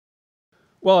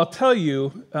Well, I'll tell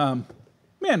you,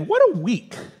 man, what a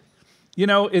week. You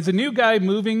know, as a new guy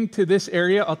moving to this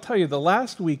area, I'll tell you, the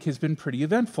last week has been pretty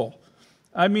eventful.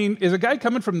 I mean, as a guy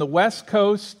coming from the West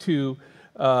Coast to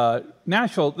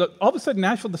Nashville, all of a sudden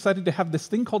Nashville decided to have this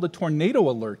thing called a tornado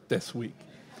alert this week.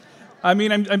 I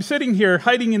mean, I'm sitting here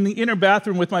hiding in the inner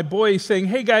bathroom with my boys saying,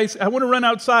 hey guys, I want to run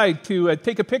outside to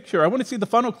take a picture. I want to see the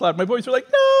funnel cloud. My boys are like,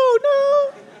 no.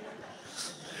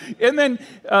 And then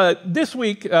this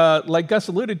week, like Gus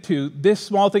alluded to, this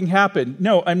small thing happened.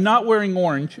 No, I'm not wearing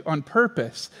orange on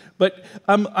purpose, but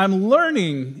I'm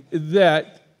learning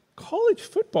that college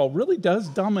football really does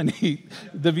dominate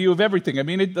the view of everything. I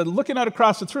mean, looking out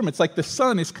across this room, it's like the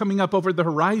sun is coming up over the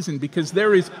horizon because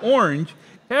there is orange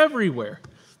everywhere.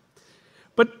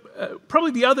 But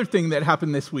probably the other thing that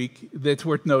happened this week that's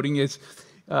worth noting is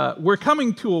we're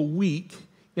coming to a week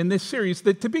in this series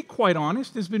that, to be quite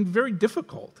honest, has been very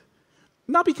difficult.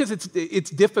 Not because it's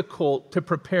difficult to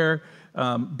prepare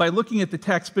by looking at the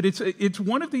text, but it's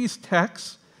one of these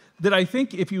texts that I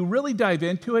think if you really dive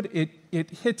into it, it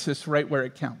hits us right where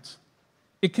it counts.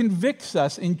 It convicts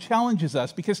us and challenges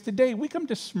us because today we come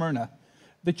to Smyrna,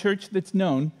 the church that's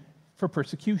known for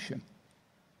persecution.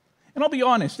 And I'll be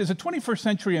honest, as a 21st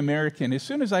century American, as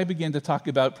soon as I begin to talk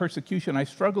about persecution, I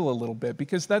struggle a little bit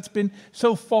because that's been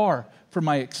so far from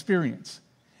my experience.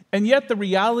 And yet the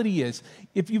reality is,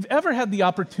 if you've ever had the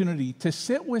opportunity to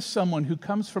sit with someone who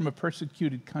comes from a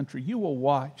persecuted country, you will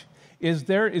watch as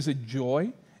there is a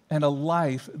joy and a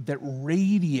life that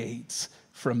radiates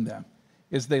from them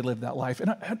as they live that life. And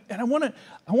I want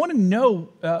to know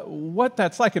what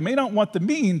that's like. I may not want the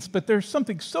means, but there's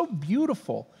something so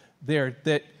beautiful there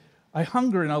that I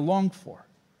hunger and I long for.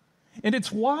 And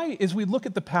it's why, as we look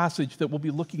at the passage that we'll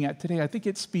be looking at today, I think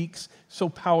it speaks so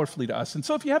powerfully to us. And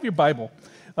so if you have your Bible,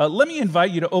 let me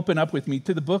invite you to open up with me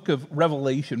to the book of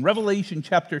Revelation. Revelation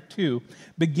chapter 2,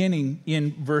 beginning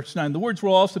in verse 9. The words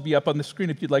will also be up on the screen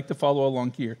if you'd like to follow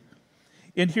along here.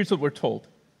 And here's what we're told.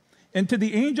 And to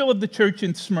the angel of the church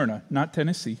in Smyrna, not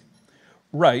Tennessee,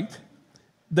 write,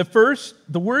 the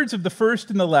words of the first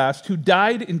and the last who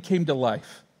died and came to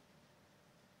life.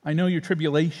 I know your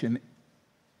tribulation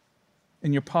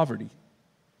and your poverty,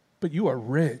 but you are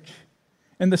rich.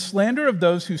 And the slander of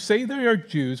those who say they are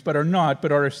Jews, but are not,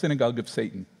 but are a synagogue of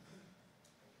Satan.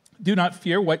 Do not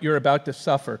fear what you're about to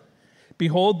suffer.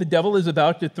 Behold, the devil is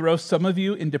about to throw some of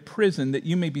you into prison that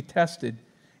you may be tested,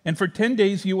 and for 10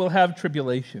 days you will have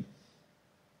tribulation.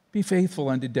 Be faithful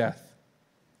unto death,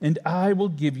 and I will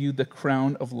give you the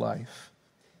crown of life.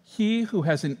 He who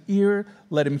has an ear,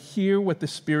 let him hear what the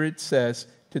Spirit says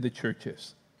to the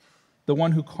churches. The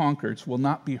one who conquers will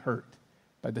not be hurt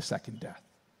by the second death.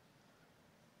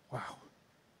 Wow.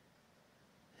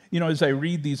 You know, as I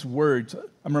read these words,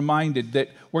 I'm reminded that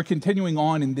we're continuing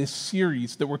on in this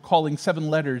series that we're calling 7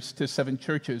 Letters to 7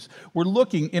 Churches. We're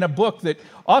looking in a book that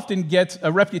often gets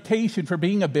a reputation for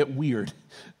being a bit weird,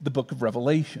 the book of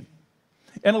Revelation.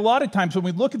 And a lot of times when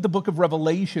we look at the book of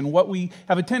Revelation, what we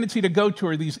have a tendency to go to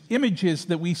are these images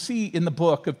that we see in the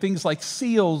book of things like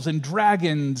seals and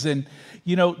dragons and,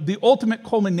 you know, the ultimate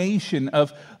culmination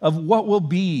of what will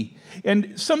be.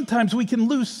 And sometimes we can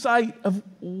lose sight of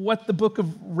what the book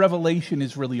of Revelation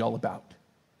is really all about.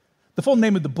 The full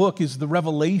name of the book is The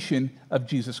Revelation of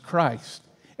Jesus Christ.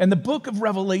 And the book of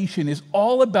Revelation is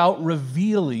all about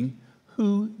revealing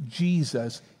who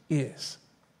Jesus is.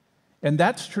 And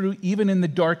that's true even in the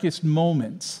darkest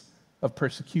moments of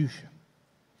persecution.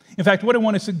 In fact, what I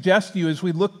want to suggest to you as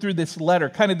we look through this letter,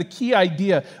 kind of the key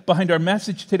idea behind our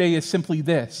message today is simply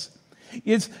this.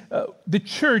 The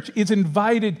church is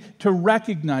invited to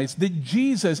recognize that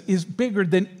Jesus is bigger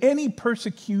than any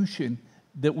persecution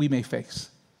that we may face.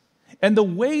 And the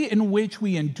way in which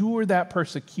we endure that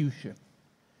persecution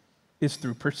is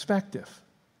through perspective.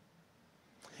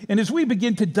 And as we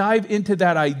begin to dive into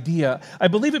that idea, I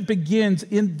believe it begins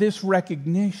in this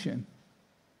recognition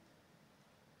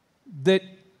that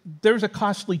there's a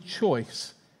costly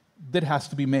choice that has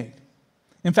to be made.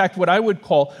 In fact, what I would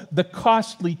call the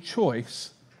costly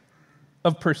choice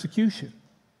of persecution.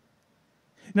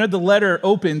 You know, the letter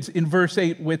opens in verse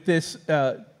 8 with this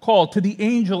call to the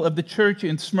angel of the church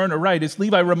in Smyrna, right? As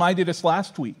Levi reminded us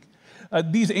last week.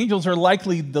 These angels are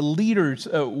likely the leaders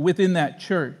within that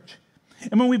church.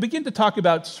 And when we begin to talk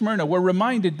about Smyrna, we're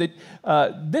reminded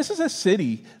that this is a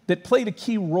city that played a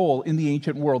key role in the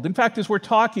ancient world. In fact, as we're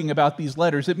talking about these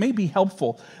letters, it may be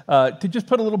helpful to just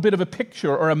put a little bit of a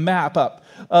picture or a map up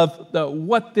of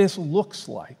what this looks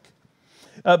like.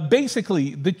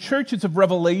 Basically, the churches of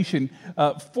Revelation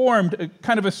formed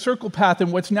kind of a circle path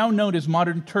in what's now known as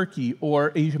modern Turkey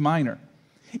or Asia Minor.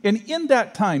 And in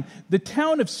that time, the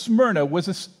town of Smyrna was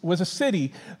a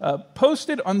city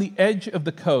posted on the edge of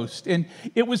the coast. And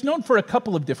it was known for a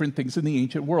couple of different things in the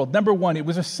ancient world. Number one, it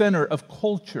was a center of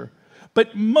culture.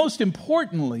 But most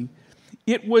importantly,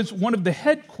 it was one of the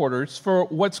headquarters for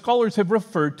what scholars have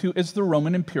referred to as the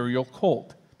Roman imperial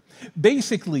cult.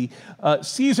 Basically,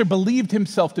 Caesar believed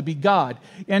himself to be God,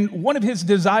 and one of his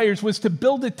desires was to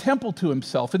build a temple to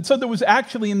himself. And so there was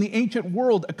actually in the ancient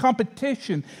world a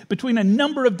competition between a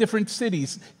number of different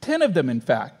cities, 10 of them in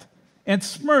fact, and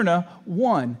Smyrna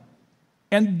won.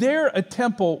 And there a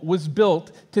temple was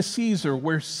built to Caesar,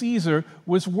 where Caesar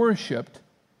was worshipped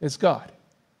as God.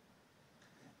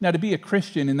 Now, to be a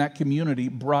Christian in that community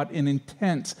brought an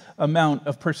intense amount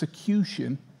of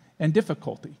persecution and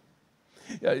difficulty.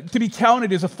 To be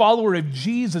counted as a follower of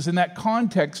Jesus in that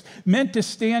context meant to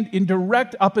stand in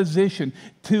direct opposition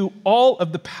to all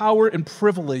of the power and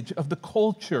privilege of the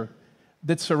culture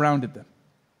that surrounded them.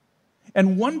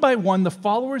 And one by one, the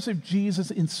followers of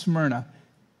Jesus in Smyrna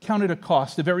counted a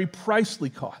cost, a very pricely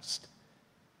cost,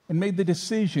 and made the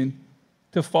decision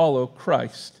to follow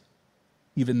Christ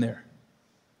even there.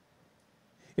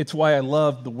 It's why I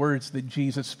love the words that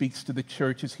Jesus speaks to the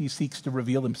church as he seeks to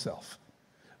reveal himself.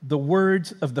 The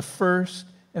words of the first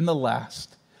and the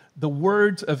last, the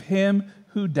words of him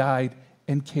who died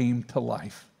and came to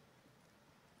life.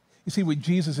 You see, what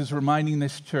Jesus is reminding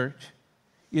this church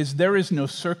is there is no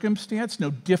circumstance,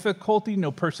 no difficulty,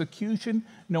 no persecution,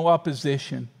 no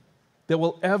opposition that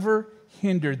will ever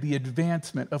hinder the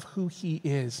advancement of who he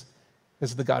is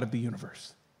as the God of the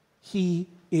universe. He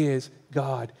is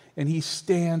God, and he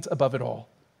stands above it all.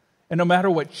 And no matter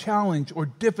what challenge or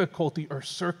difficulty or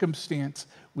circumstance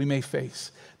we may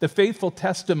face, the faithful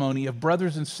testimony of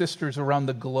brothers and sisters around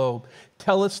the globe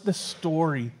tell us the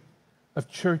story of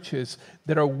churches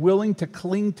that are willing to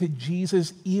cling to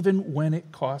Jesus even when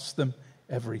it costs them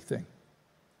everything.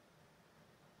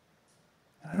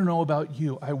 I don't know about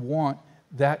you, I want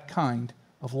that kind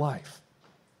of life.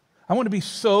 I want to be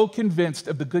so convinced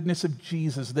of the goodness of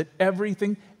Jesus that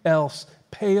everything else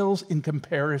pales in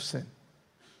comparison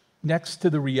next to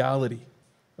the reality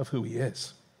of who he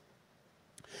is.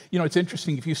 You know, it's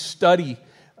interesting, if you study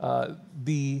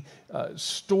the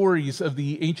stories of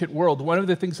the ancient world, one of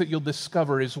the things that you'll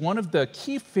discover is one of the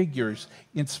key figures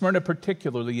in Smyrna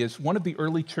particularly is one of the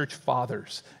early church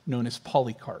fathers known as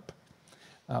Polycarp.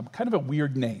 Kind of a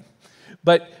weird name.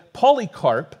 But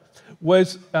Polycarp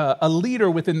was a leader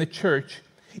within the church,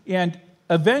 and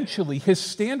eventually his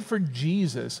stand for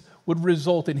Jesus would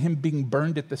result in him being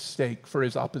burned at the stake for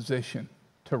his opposition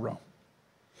to Rome.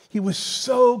 He was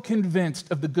so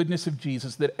convinced of the goodness of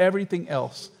Jesus that everything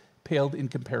else paled in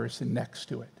comparison next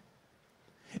to it.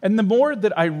 And the more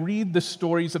that I read the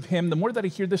stories of him, the more that I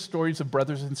hear the stories of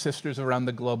brothers and sisters around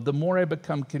the globe, the more I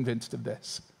become convinced of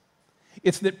this.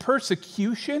 It's that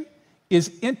persecution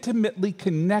is intimately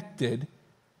connected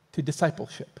to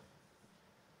discipleship.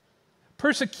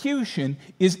 Persecution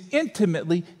is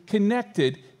intimately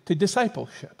connected to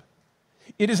discipleship.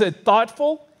 It is a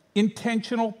thoughtful,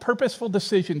 intentional, purposeful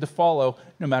decision to follow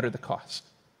no matter the cost.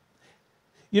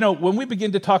 You know, when we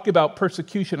begin to talk about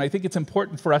persecution, I think it's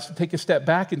important for us to take a step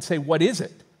back and say, what is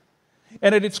it?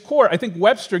 And at its core, I think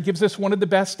Webster gives us one of the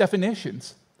best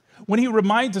definitions when he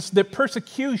reminds us that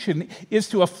persecution is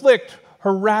to afflict,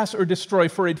 harass, or destroy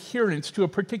for adherence to a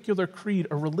particular creed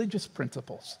or religious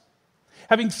principles.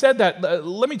 Having said that,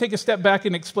 let me take a step back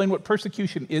and explain what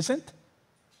persecution isn't.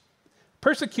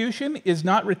 Persecution is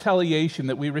not retaliation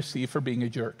that we receive for being a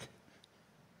jerk.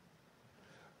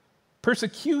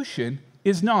 Persecution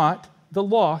is not the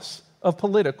loss of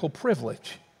political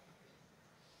privilege.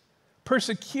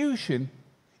 Persecution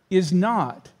is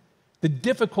not the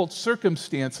difficult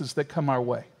circumstances that come our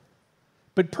way.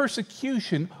 But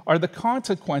persecution are the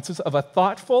consequences of a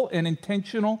thoughtful and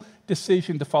intentional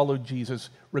decision to follow Jesus,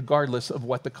 regardless of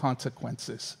what the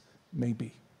consequences may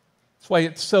be. That's why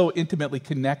it's so intimately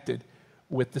connected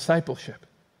with discipleship.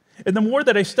 And the more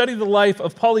that I study the life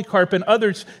of Polycarp and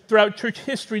others throughout church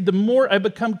history, the more I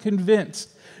become convinced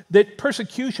that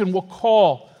persecution will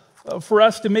call for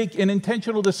us to make an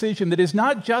intentional decision that is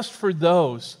not just for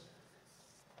those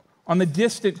on the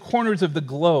distant corners of the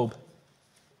globe,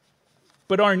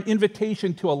 but are an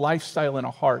invitation to a lifestyle and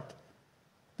a heart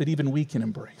that even we can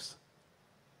embrace.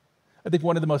 I think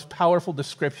one of the most powerful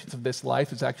descriptions of this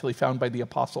life is actually found by the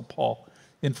Apostle Paul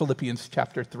in Philippians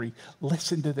chapter 3.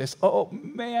 Listen to this. Oh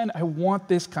man, I want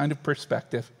this kind of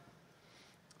perspective.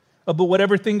 But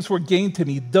whatever things were gained to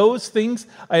me, those things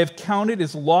I have counted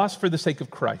as loss for the sake of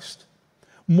Christ.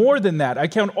 More than that, I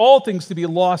count all things to be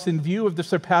lost in view of the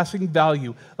surpassing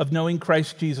value of knowing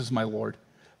Christ Jesus my Lord.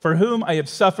 for whom I have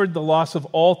suffered the loss of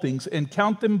all things and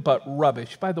count them but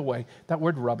rubbish. By the way, that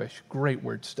word rubbish, great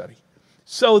word study.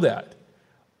 So that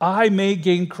I may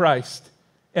gain Christ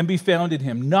and be found in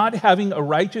him, not having a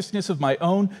righteousness of my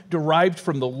own derived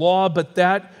from the law, but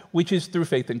that which is through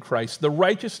faith in Christ, the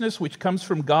righteousness which comes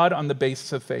from God on the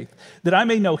basis of faith, that I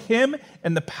may know him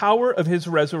and the power of his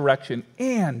resurrection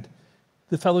and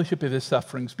the fellowship of his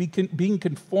sufferings, being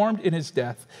conformed in his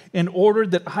death, in order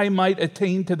that I might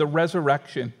attain to the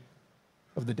resurrection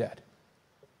of the dead.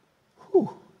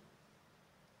 Whew.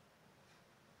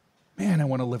 Man, I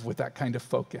want to live with that kind of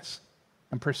focus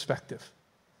and perspective.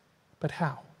 But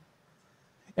how?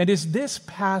 And as this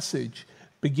passage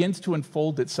begins to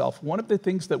unfold itself, one of the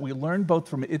things that we learn both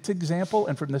from its example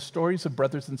and from the stories of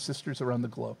brothers and sisters around the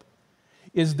globe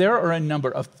is there are a number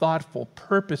of thoughtful,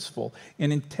 purposeful,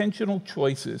 and intentional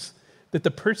choices that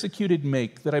the persecuted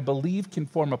make that I believe can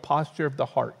form a posture of the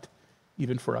heart,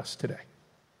 even for us today.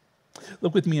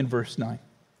 Look with me in verse 9.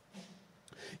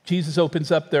 Jesus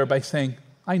opens up there by saying,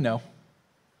 I know.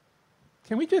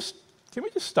 Can we just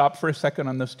stop for a second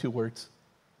on those two words?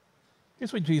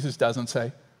 Here's what Jesus doesn't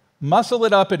say. Muscle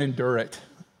it up and endure it.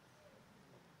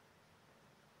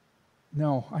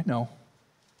 No, I know.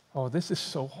 Oh, this is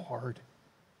so hard.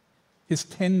 His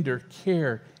tender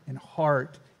care and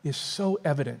heart is so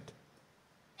evident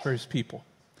for his people.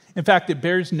 In fact, it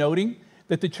bears noting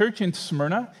that the church in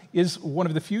Smyrna is one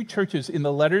of the few churches in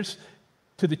the letters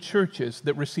to the churches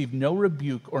that receive no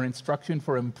rebuke or instruction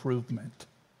for improvement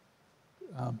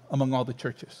among all the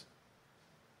churches.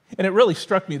 And it really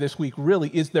struck me this week, really,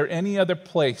 is there any other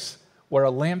place where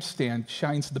a lampstand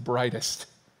shines the brightest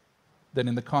than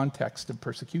in the context of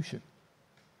persecution?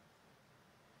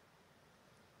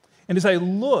 And as I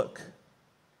look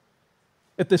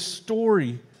at the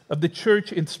story of the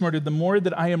church in Smyrna, the more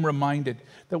that I am reminded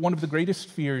that one of the greatest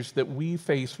fears that we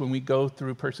face when we go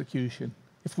through persecution,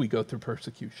 if we go through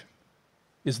persecution,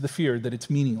 is the fear that it's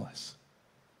meaningless.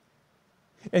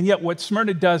 And yet what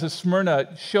Smyrna does is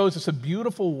Smyrna shows us a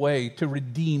beautiful way to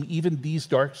redeem even these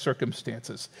dark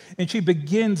circumstances. And she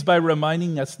begins by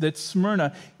reminding us that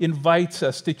Smyrna invites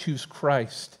us to choose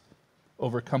Christ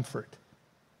over comfort.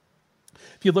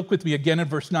 If you look with me again in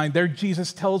verse 9, there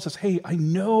Jesus tells us, hey, I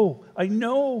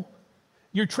know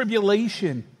your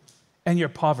tribulation and your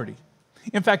poverty.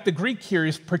 In fact, the Greek here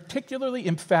is particularly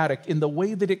emphatic in the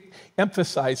way that it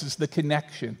emphasizes the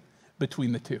connection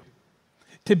between the two.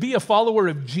 To be a follower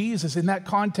of Jesus in that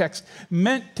context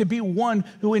meant to be one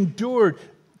who endured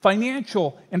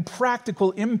financial and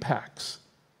practical impacts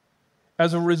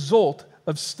as a result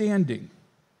of standing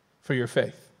for your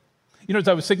faith. You know, as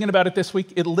I was thinking about it this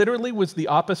week, it literally was the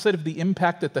opposite of the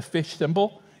impact that the fish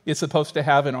symbol is supposed to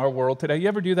have in our world today. You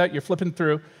ever do that? You're flipping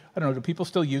through, I don't know, do people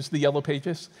still use the yellow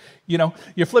pages? You know,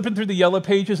 you're flipping through the yellow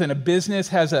pages and a business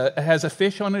has a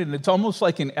fish on it, and it's almost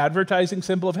like an advertising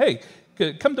symbol of, hey,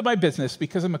 come to my business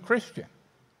because I'm a Christian.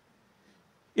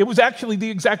 It was actually the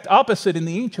exact opposite in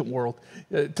the ancient world.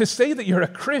 To say that you're a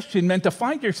Christian meant to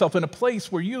find yourself in a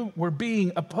place where you were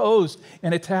being opposed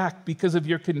and attacked because of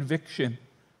your conviction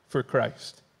for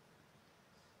Christ.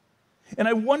 And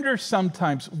I wonder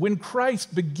sometimes when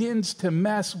Christ begins to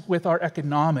mess with our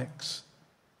economics,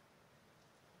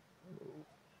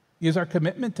 is our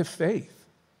commitment to faith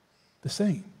the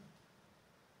same?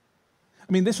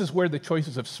 I mean, this is where the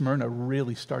choices of Smyrna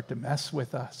really start to mess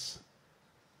with us.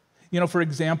 You know, for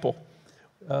example,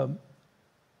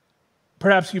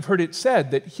 perhaps you've heard it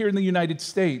said that here in the United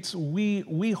States,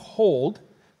 we hold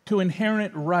to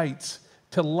inherent rights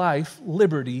to life,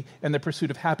 liberty, and the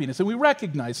pursuit of happiness. And we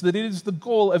recognize that it is the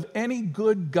goal of any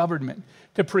good government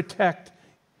to protect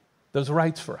those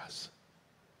rights for us.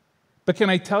 But can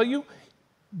I tell you,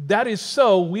 that is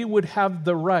so we would have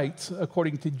the rights,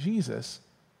 according to Jesus,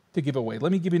 to give away.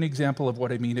 Let me give you an example of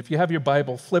what I mean. If you have your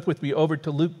Bible, flip with me over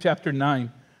to Luke chapter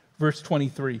 9, verse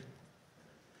 23.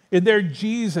 And there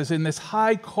Jesus, in this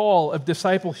high call of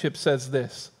discipleship, says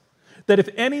this, that if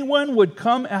anyone would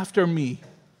come after me,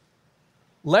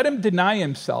 let him deny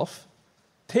himself,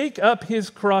 take up his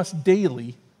cross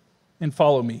daily, and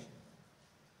follow me.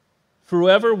 For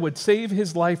whoever would save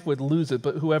his life would lose it,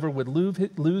 but whoever would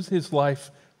lose his life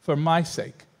for my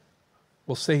sake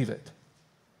will save it.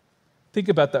 Think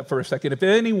about that for a second. If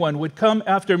anyone would come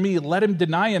after me, let him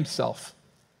deny himself.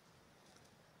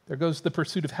 There goes the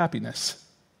pursuit of happiness.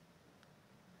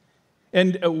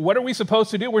 And what are we supposed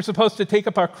to do? We're supposed to take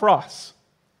up our cross.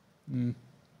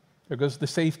 There goes the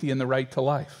safety and the right to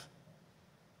life.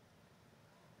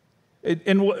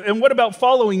 And what about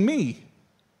following me?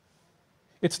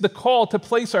 It's the call to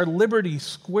place our liberty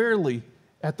squarely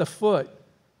at the foot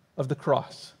of the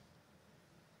cross.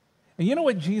 And you know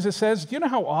what Jesus says? Do you know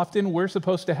how often we're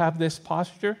supposed to have this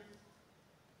posture?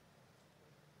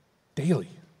 Daily.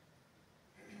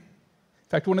 In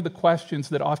fact, one of the questions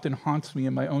that often haunts me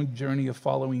in my own journey of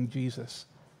following Jesus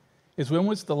is, when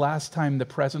was the last time the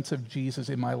presence of Jesus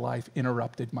in my life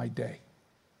interrupted my day?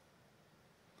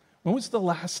 When was the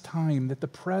last time that the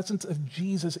presence of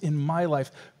Jesus in my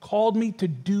life called me to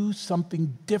do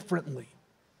something differently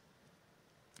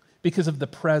because of the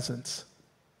presence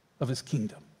of his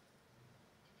kingdom?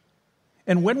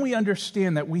 And when we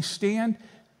understand that, we stand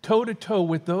toe-to-toe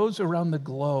with those around the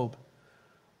globe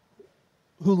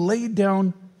who laid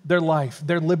down their life,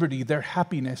 their liberty, their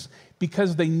happiness,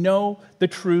 because they know the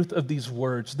truth of these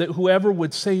words, that whoever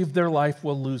would save their life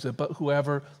will lose it, but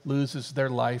whoever loses their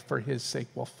life for his sake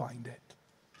will find it.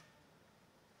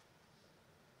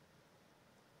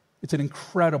 It's an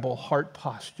incredible heart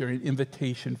posture and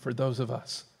invitation for those of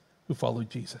us who follow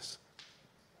Jesus.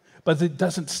 But it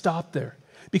doesn't stop there,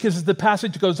 because as the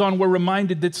passage goes on, we're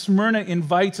reminded that Smyrna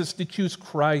invites us to choose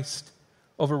Christ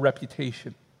over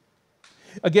reputation.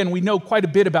 Again, we know quite a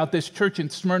bit about this church in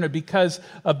Smyrna because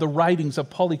of the writings of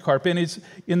Polycarp. And it's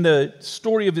in the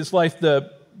story of his life, the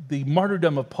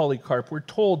martyrdom of Polycarp, we're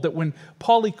told that when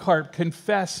Polycarp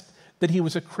confessed that he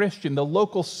was a Christian, the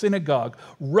local synagogue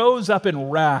rose up in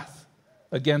wrath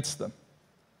against them.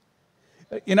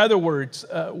 In other words,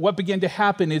 what began to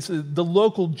happen is the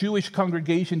local Jewish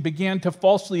congregation began to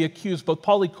falsely accuse both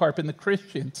Polycarp and the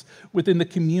Christians within the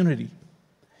community.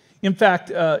 In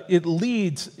fact, it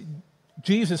leads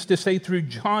Jesus to say through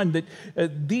John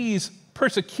that these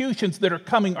persecutions that are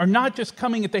coming are not just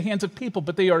coming at the hands of people,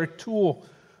 but they are a tool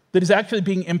that is actually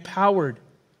being empowered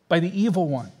by the evil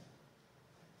one.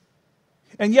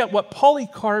 And yet what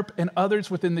Polycarp and others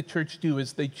within the church do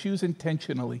is they choose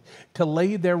intentionally to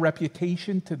lay their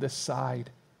reputation to the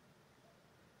side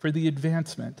for the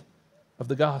advancement of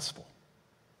the gospel.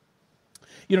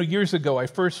 You know, years ago, I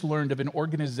first learned of an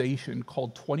organization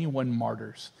called 21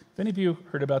 Martyrs. Have any of you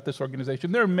heard about this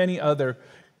organization? There are many other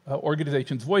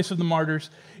organizations, Voice of the Martyrs.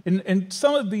 And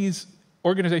some of these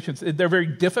organizations, they're very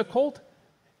difficult,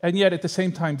 and yet at the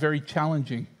same time very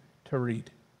challenging to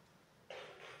read.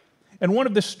 And one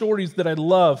of the stories that I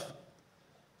love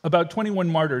about 21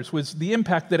 Martyrs was the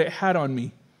impact that it had on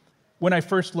me when I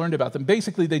first learned about them.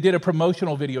 Basically, they did a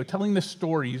promotional video telling the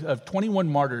stories of 21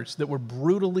 martyrs that were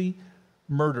brutally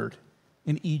murdered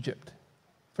in Egypt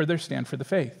for their stand for the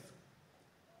faith.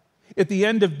 At the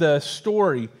end of the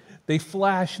story, they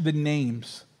flash the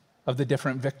names of the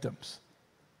different victims.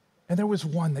 And there was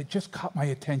one that just caught my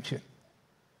attention.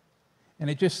 And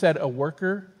it just said, a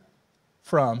worker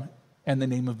from, and the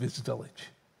name of his village.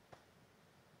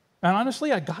 And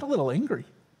honestly, I got a little angry.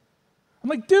 I'm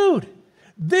like, dude,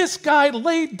 this guy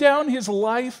laid down his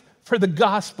life for the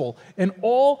gospel, and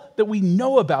all that we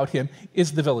know about him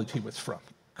is the village he was from.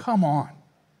 Come on.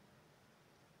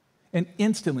 And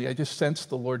instantly, I just sensed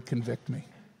the Lord convict me.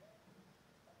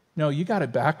 No, you got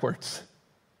it backwards.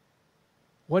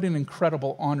 What an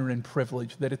incredible honor and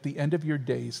privilege that at the end of your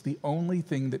days, the only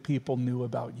thing that people knew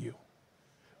about you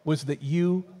was that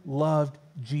you loved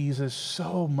Jesus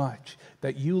so much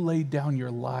that you laid down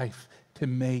your life to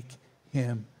make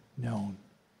him known.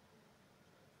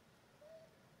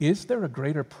 Is there a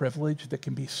greater privilege that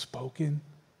can be spoken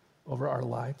over our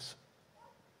lives?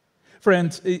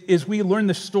 Friends, as we learn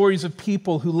the stories of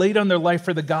people who laid down their life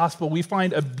for the gospel, we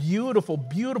find a beautiful,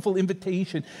 beautiful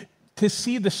invitation to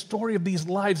see the story of these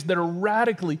lives that are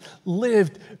radically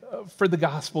lived for the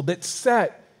gospel, that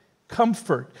set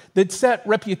comfort, that set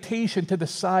reputation to the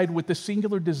side with the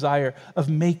singular desire of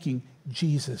making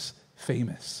Jesus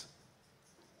famous.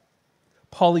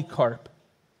 Polycarp,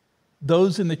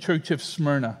 those in the church of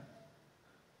Smyrna,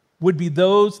 would be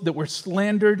those that were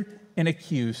slandered and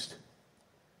accused,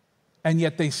 and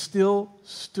yet they still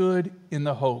stood in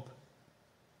the hope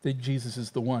that Jesus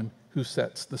is the one who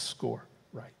sets the score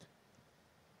right.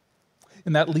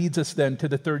 And that leads us then to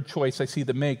the third choice I see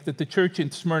them make, that the church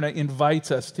in Smyrna invites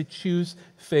us to choose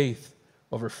faith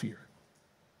over fear.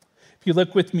 If you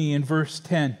look with me in verse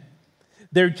 10,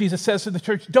 there Jesus says to the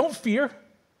church, don't fear.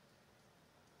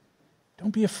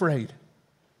 Don't be afraid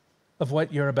of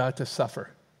what you're about to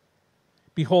suffer.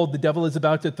 Behold, the devil is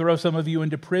about to throw some of you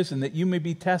into prison that you may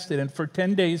be tested, and for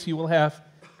 10 days you will have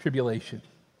tribulation.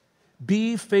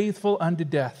 Be faithful unto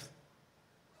death,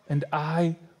 and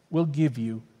I will give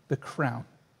you the crown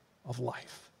of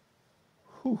life.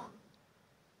 Whew.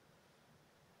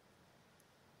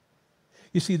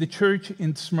 You see, the church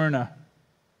in Smyrna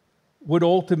would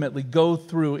ultimately go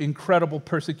through incredible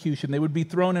persecution. They would be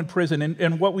thrown in prison.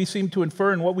 And what we seem to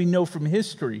infer and what we know from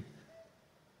history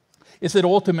is that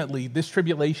ultimately this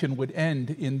tribulation would end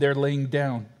in their laying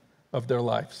down of their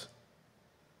lives.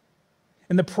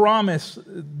 And the promise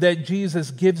that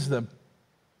Jesus gives them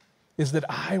is that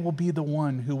I will be the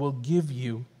one who will give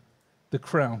you the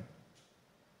crown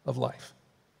of life.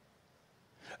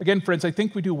 Again, friends, I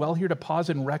think we do well here to pause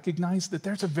and recognize that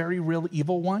there's a very real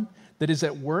evil one that is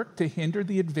at work to hinder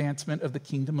the advancement of the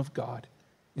kingdom of God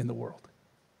in the world.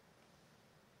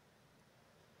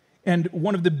 And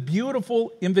one of the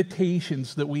beautiful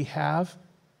invitations that we have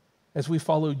as we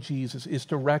follow Jesus is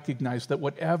to recognize that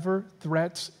whatever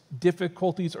threats,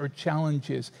 difficulties, or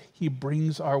challenges he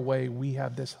brings our way, we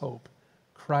have this hope.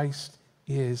 Christ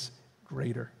is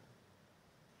greater.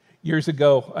 Years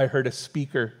ago, I heard a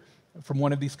speaker from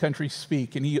one of these countries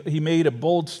speak, and he made a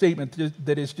bold statement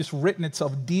that has just written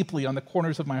itself deeply on the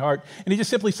corners of my heart. And he just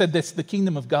simply said this: the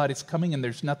kingdom of God is coming and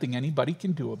there's nothing anybody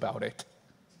can do about it.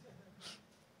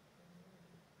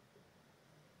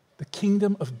 The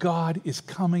kingdom of God is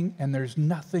coming and there's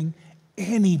nothing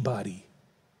anybody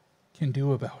can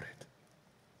do about it.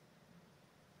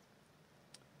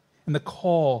 And the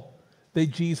call that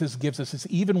Jesus gives us is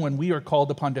even when we are called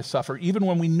upon to suffer, even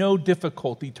when we know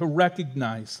difficulty, to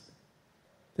recognize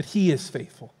that he is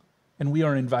faithful and we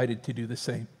are invited to do the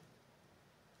same.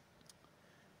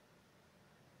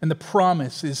 And the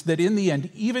promise is that in the end,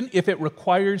 even if it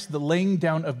requires the laying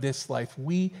down of this life,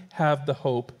 we have the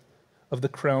hope of the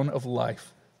crown of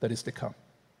life that is to come.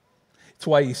 It's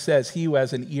why he says, he who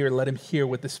has an ear, let him hear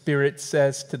what the Spirit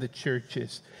says to the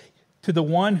churches. To the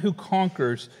one who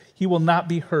conquers, he will not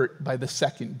be hurt by the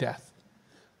second death.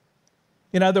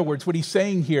 In other words, what he's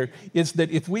saying here is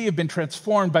that if we have been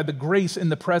transformed by the grace in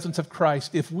the presence of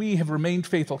Christ, if we have remained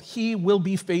faithful, he will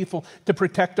be faithful to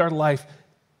protect our life,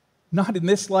 not in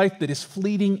this life that is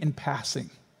fleeting and passing,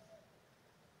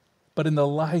 but in the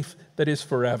life that is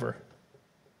forever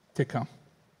to come.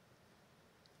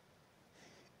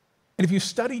 And if you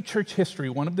study church history,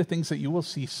 one of the things that you will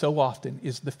see so often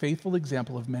is the faithful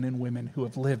example of men and women who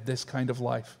have lived this kind of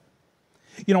life.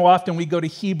 You know, often we go to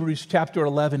Hebrews chapter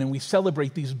 11 and we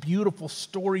celebrate these beautiful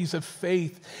stories of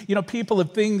faith. You know, people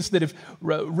of things that have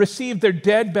received their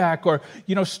dead back, or,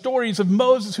 you know, stories of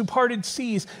Moses who parted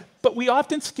seas. But we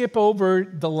often skip over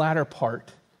the latter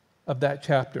part of that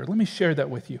chapter. Let me share that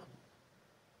with you.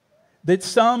 That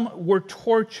some were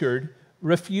tortured,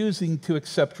 refusing to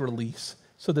accept release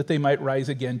so that they might rise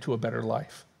again to a better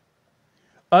life.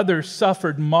 Others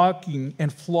suffered mocking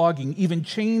and flogging, even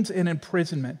chains and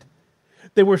imprisonment.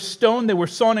 They were stoned, they were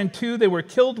sawn in two, they were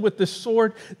killed with the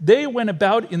sword. They went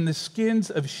about in the skins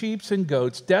of sheep and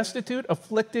goats, destitute,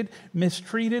 afflicted,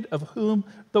 mistreated, of whom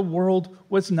the world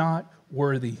was not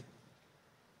worthy.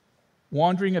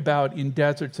 Wandering about in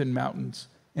deserts and mountains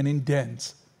and in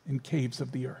dens and caves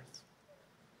of the earth.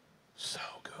 So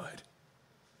good.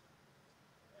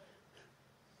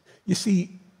 You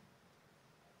see,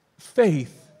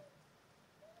 faith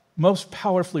most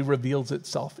powerfully reveals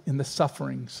itself in the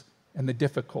sufferings and the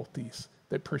difficulties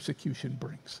that persecution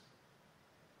brings.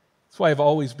 That's why I've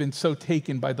always been so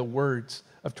taken by the words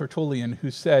of Tertullian, who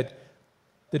said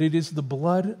that it is the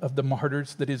blood of the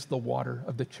martyrs that is the water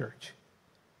of the church.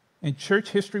 And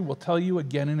church history will tell you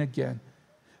again and again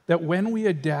that when we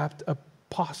adapt a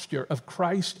posture of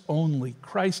Christ only,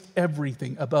 Christ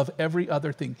everything above every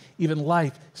other thing, even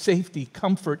life, safety,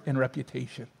 comfort, and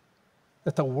reputation,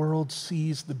 that the world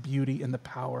sees the beauty and the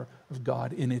power of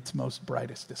God in its most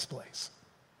brightest displays.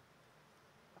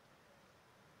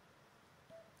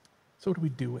 So what do we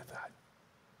do with that?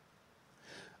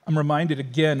 I'm reminded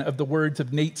again of the words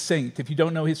of Nate Saint. If you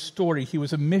don't know his story, he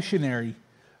was a missionary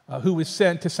who was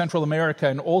sent to Central America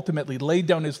and ultimately laid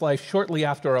down his life shortly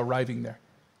after arriving there.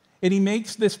 And he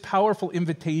makes this powerful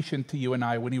invitation to you and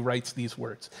I when he writes these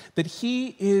words, that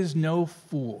he is no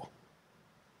fool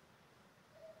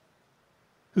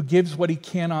who gives what he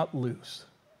cannot lose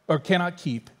or cannot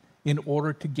keep in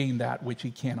order to gain that which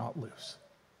he cannot lose.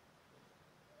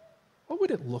 What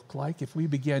would it look like if we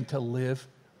began to live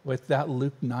with that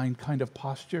Luke 9 kind of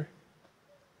posture?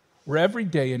 Where every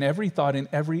day and every thought and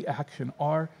every action,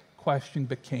 our question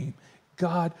became,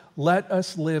 God, let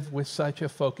us live with such a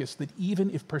focus that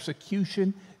even if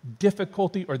persecution,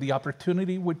 difficulty, or the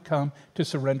opportunity would come to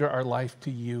surrender our life to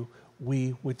you,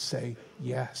 we would say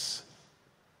yes.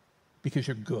 Because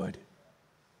you're good,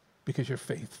 because you're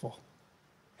faithful,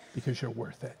 because you're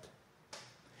worth it.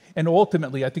 And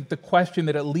ultimately, I think the question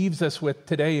that it leaves us with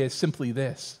today is simply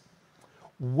this: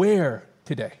 where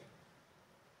today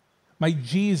might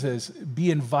Jesus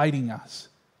be inviting us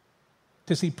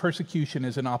to see persecution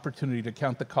as an opportunity to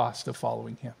count the cost of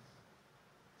following him?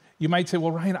 You might say,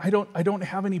 well, Ryan, I don't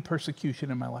have any persecution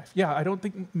in my life. Yeah, I don't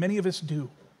think many of us do.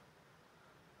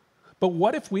 But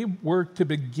what if we were to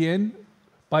begin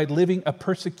by living a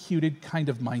persecuted kind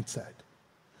of mindset?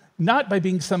 Not by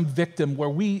being some victim where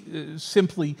we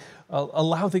simply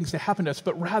allow things to happen to us,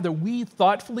 but rather we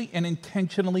thoughtfully and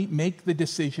intentionally make the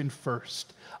decision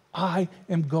first. I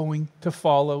am going to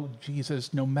follow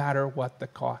Jesus no matter what the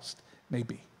cost may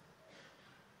be.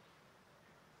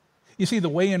 You see, the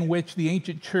way in which the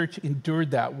ancient church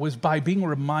endured that was by being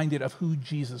reminded of who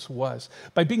Jesus was,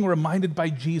 by being reminded by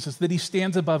Jesus that he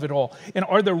stands above it all. And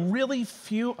are there really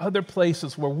few other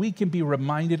places where we can be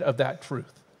reminded of that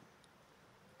truth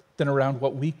than around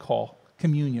what we call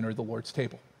communion or the Lord's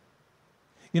table?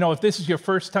 You know, if this is your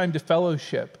first time to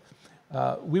fellowship,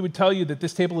 we would tell you that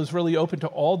this table is really open to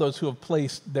all those who have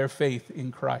placed their faith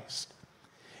in Christ.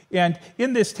 And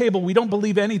in this table, we don't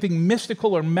believe anything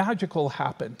mystical or magical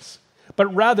happens,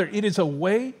 but rather it is a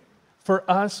way for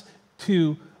us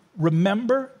to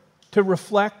remember, to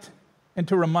reflect, and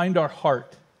to remind our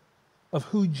heart of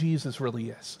who Jesus really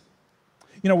is.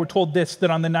 You know, we're told this,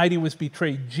 that on the night he was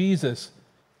betrayed, Jesus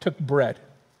took bread.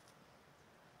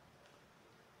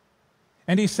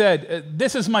 And he said,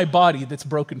 "This is my body that's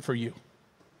broken for you."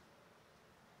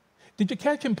 Did you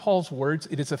catch in Paul's words?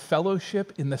 It is a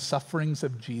fellowship in the sufferings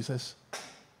of Jesus.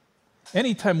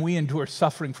 Anytime we endure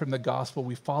suffering from the gospel,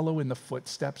 we follow in the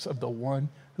footsteps of the one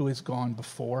who has gone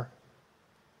before.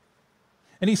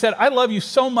 And he said, "I love you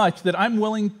so much that I'm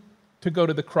willing to go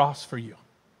to the cross for you."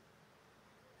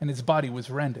 And his body was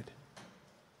rended.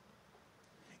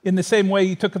 In the same way,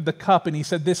 he took up the cup and he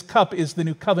said, "This cup is the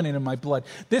new covenant in my blood."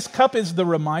 This cup is the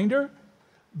reminder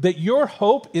that your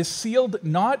hope is sealed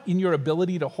not in your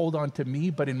ability to hold on to me,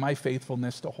 but in my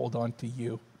faithfulness to hold on to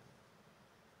you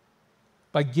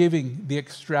by giving the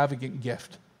extravagant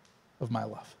gift of my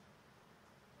love.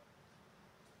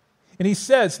 And he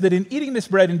says that in eating this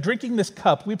bread and drinking this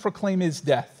cup, we proclaim his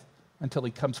death until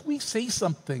he comes. We say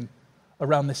something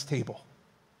around this table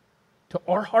to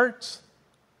our hearts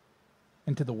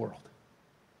and to the world.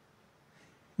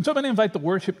 And so I'm going to invite the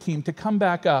worship team to come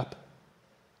back up.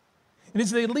 And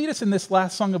as they lead us in this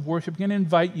last song of worship, I'm going to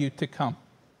invite you to come.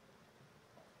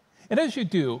 And as you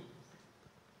do,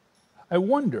 I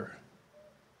wonder,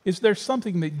 is there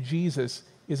something that Jesus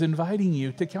is inviting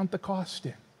you to count the cost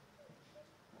in?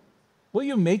 Will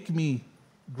you make me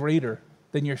greater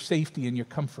than your safety and your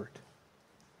comfort?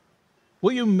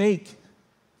 Will you make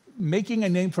making a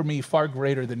name for me far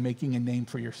greater than making a name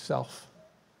for yourself?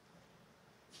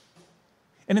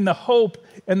 And in the hope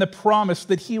and the promise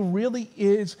that he really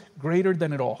is greater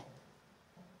than it all,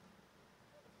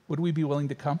 would we be willing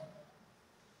to come?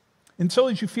 And so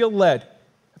as you feel led,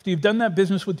 after you've done that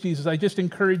business with Jesus, I just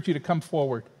encourage you to come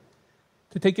forward,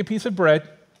 to take a piece of bread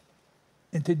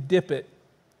and to dip it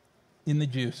in the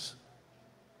juice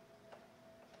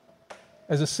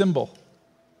as a symbol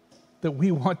that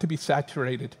we want to be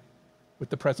saturated with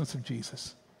the presence of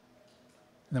Jesus.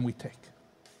 And then we take.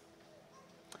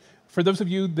 For those of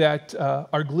you that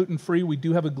are gluten-free, we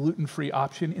do have a gluten-free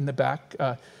option in the back.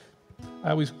 I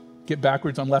always get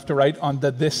backwards on left to right on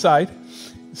this side.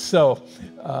 So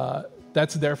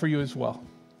that's there for you as well.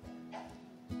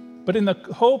 But in the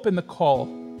hope and the call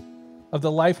of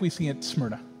the life we see at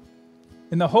Smyrna,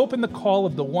 in the hope and the call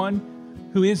of the one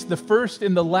who is the first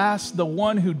and the last, the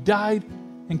one who died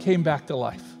and came back to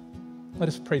life, let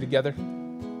us pray together.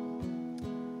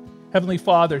 Heavenly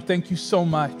Father, thank you so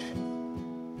much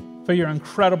for your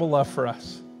incredible love for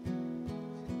us.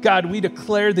 God, we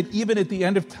declare that even at the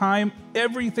end of time,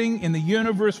 everything in the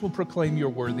universe will proclaim you're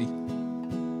worthy.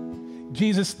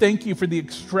 Jesus, thank you for the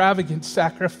extravagant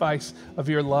sacrifice of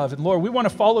your love. And Lord, we want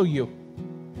to follow you.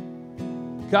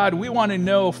 God, we want to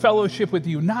know fellowship with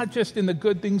you, not just in the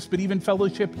good things, but even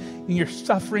fellowship in your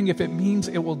suffering, if it means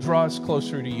it will draw us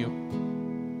closer to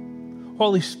you.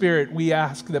 Holy Spirit, we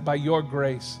ask that by your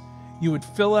grace, you would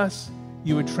fill us,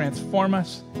 you would transform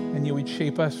us, and you would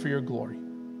shape us for your glory.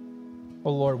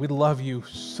 Oh Lord, we love you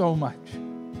so much.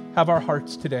 Have our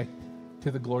hearts today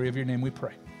to the glory of your name, we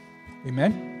pray.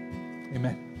 Amen.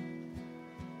 Amen.